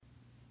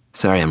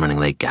Sorry I'm running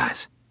late,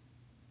 guys.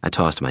 I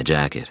tossed my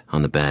jacket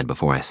on the bed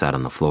before I sat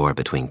on the floor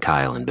between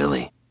Kyle and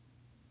Billy.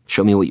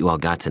 Show me what you all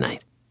got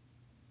tonight.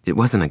 It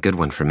wasn't a good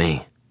one for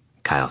me,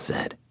 Kyle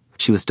said.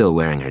 She was still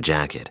wearing her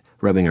jacket,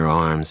 rubbing her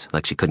arms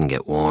like she couldn't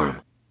get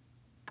warm.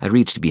 I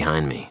reached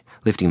behind me,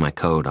 lifting my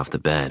coat off the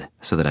bed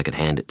so that I could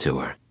hand it to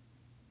her.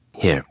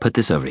 Here, put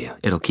this over you.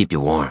 It'll keep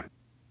you warm.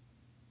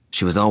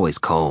 She was always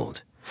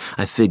cold.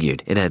 I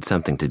figured it had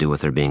something to do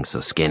with her being so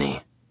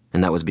skinny,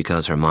 and that was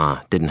because her ma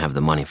didn't have the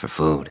money for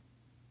food.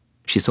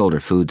 She sold her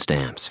food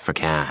stamps for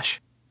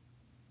cash.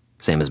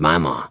 Same as my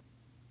ma.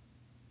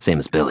 Same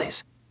as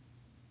Billy's.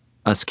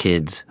 Us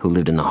kids who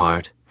lived in the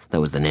Heart, that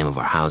was the name of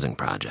our housing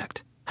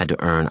project, had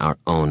to earn our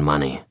own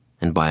money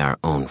and buy our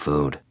own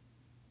food.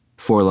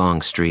 4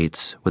 long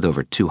streets with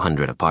over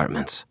 200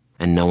 apartments,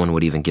 and no one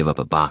would even give up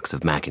a box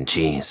of mac and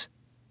cheese.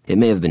 It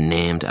may have been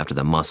named after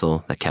the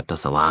muscle that kept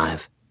us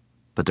alive,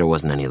 but there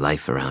wasn't any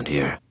life around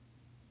here.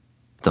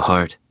 The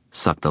Heart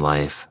sucked the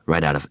life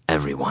right out of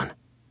everyone.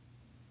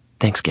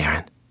 Thanks,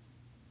 Garen.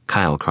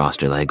 Kyle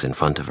crossed her legs in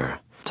front of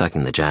her,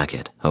 tucking the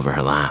jacket over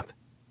her lap.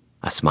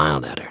 I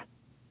smiled at her.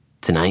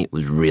 Tonight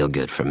was real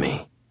good for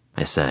me,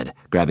 I said,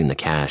 grabbing the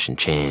cash and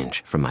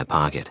change from my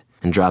pocket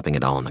and dropping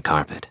it all on the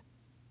carpet.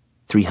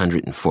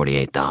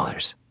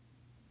 $348.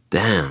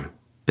 Damn,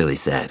 Billy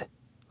said.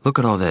 Look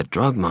at all that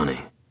drug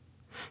money.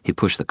 He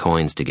pushed the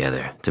coins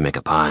together to make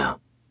a pile.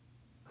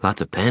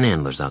 Lots of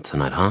panhandlers out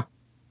tonight, huh?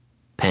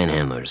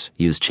 Panhandlers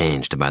used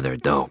change to buy their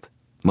dope.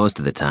 Most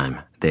of the time,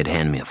 they'd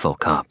hand me a full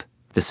cup,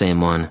 the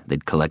same one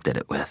they'd collected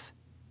it with.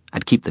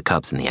 I'd keep the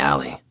cups in the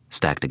alley,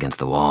 stacked against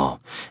the wall,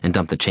 and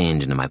dump the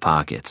change into my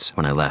pockets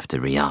when I left to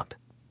re-up.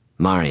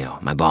 Mario,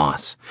 my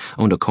boss,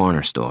 owned a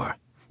corner store.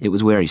 It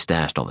was where he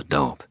stashed all the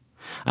dope.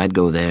 I'd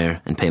go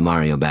there and pay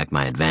Mario back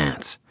my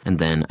advance, and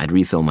then I'd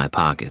refill my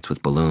pockets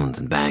with balloons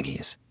and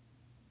baggies.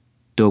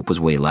 Dope was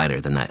way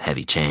lighter than that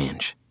heavy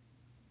change.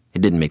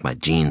 It didn't make my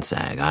jeans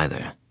sag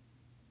either.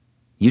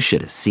 You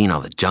should have seen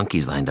all the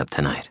junkies lined up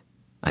tonight,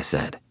 I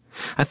said.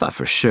 I thought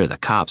for sure the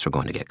cops were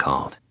going to get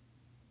called.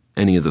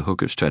 Any of the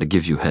hookers try to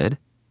give you head?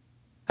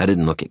 I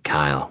didn't look at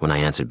Kyle when I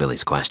answered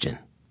Billy's question.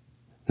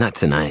 Not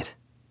tonight.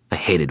 I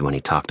hated when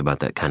he talked about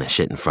that kind of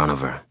shit in front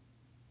of her.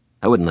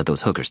 I wouldn't let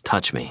those hookers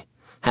touch me.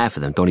 Half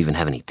of them don't even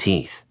have any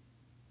teeth.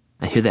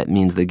 I hear that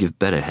means they give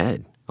better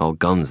head, all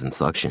gums and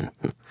suction.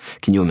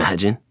 Can you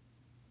imagine?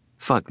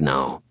 Fuck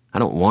no, I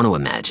don't want to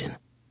imagine.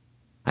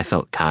 I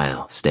felt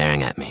Kyle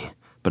staring at me,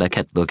 but I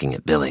kept looking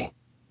at Billy.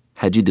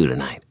 How'd you do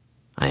tonight?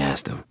 I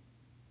asked him.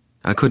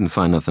 I couldn't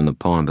find nothing to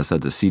pawn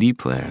besides a CD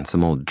player and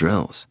some old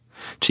drills.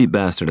 Cheap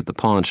bastard at the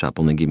pawn shop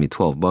only gave me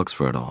 $12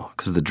 for it all,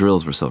 'cause the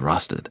drills were so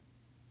rusted.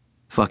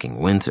 Fucking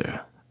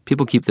winter.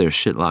 People keep their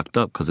shit locked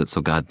up 'cause it's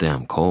so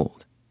goddamn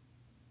cold.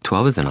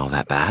 12 isn't all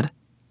that bad,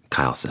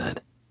 Kyle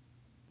said.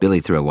 Billy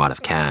threw a wad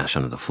of cash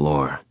onto the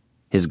floor,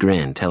 his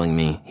grin telling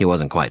me he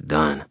wasn't quite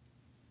done.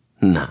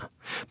 Nah,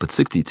 but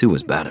 62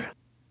 was better.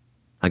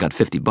 I got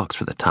 $50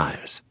 for the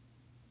tires.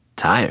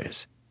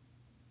 Tires?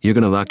 You're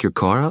gonna lock your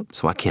car up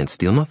so I can't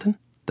steal nothing?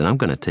 Then I'm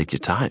gonna take your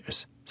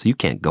tires so you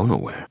can't go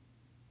nowhere.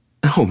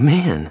 Oh,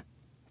 man,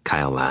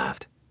 Kyle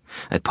laughed.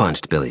 I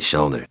punched Billy's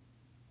shoulder.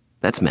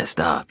 That's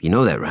messed up, you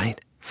know that, right?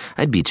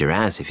 I'd beat your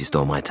ass if you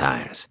stole my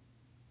tires.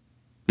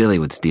 Billy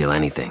would steal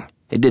anything.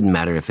 It didn't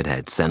matter if it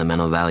had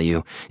sentimental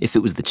value, if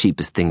it was the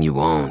cheapest thing you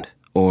owned,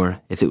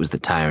 or if it was the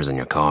tires on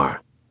your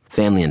car.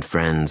 Family and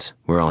friends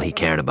were all he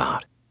cared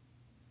about.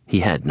 He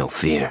had no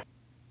fear.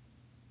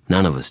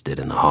 None of us did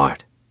in the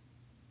Heart.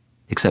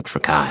 Except for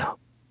Kyle.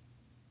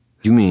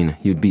 You mean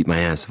you'd beat my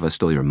ass if I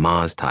stole your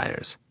ma's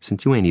tires,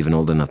 since you ain't even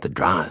old enough to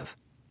drive?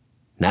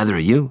 Neither are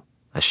you,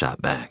 I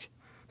shot back.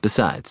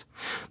 Besides,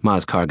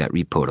 ma's car got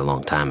repoed a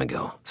long time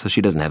ago, so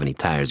she doesn't have any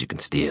tires you can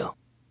steal.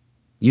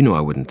 You know I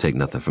wouldn't take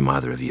nothing from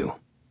either of you.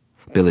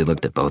 Billy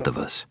looked at both of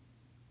us.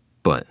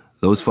 But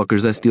those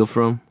fuckers I steal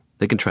from,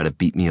 they can try to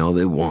beat me all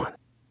they want.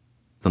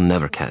 They'll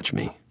never catch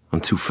me.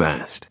 I'm too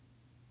fast.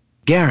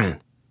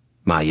 Garen!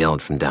 Ma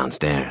yelled from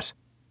downstairs.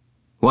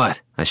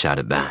 What? I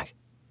shouted back.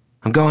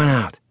 I'm going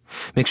out.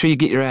 Make sure you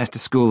get your ass to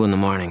school in the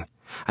morning.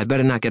 I'd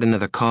better not get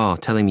another call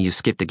telling me you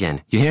skipped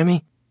again. You hear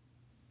me?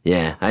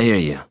 Yeah, I hear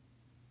you.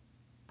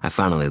 I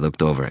finally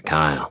looked over at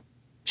Kyle.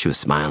 She was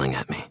smiling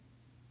at me.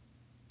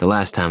 The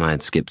last time I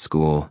had skipped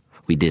school,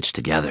 we ditched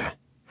together.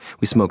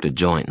 We smoked a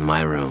joint in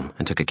my room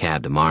and took a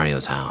cab to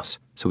Mario's house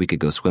so we could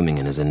go swimming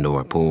in his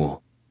indoor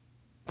pool.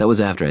 That was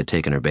after I'd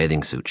taken her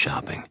bathing suit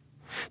shopping.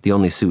 The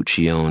only suit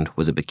she owned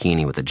was a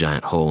bikini with a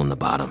giant hole in the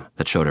bottom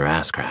that showed her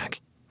ass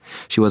crack.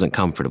 She wasn't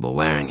comfortable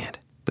wearing it,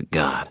 but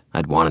God,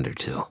 I'd wanted her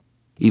to,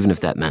 even if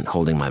that meant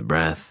holding my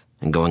breath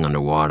and going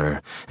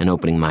underwater and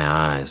opening my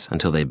eyes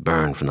until they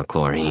burned from the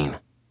chlorine.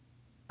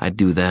 I'd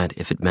do that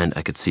if it meant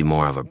I could see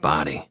more of her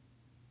body.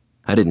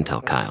 I didn't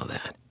tell Kyle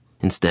that.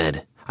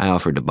 Instead, I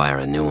offered to buy her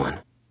a new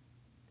one.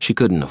 She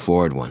couldn't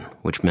afford one,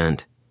 which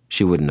meant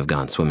she wouldn't have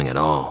gone swimming at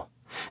all,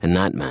 and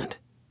that meant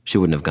she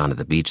wouldn't have gone to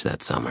the beach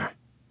that summer.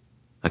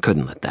 I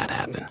couldn't let that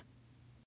happen.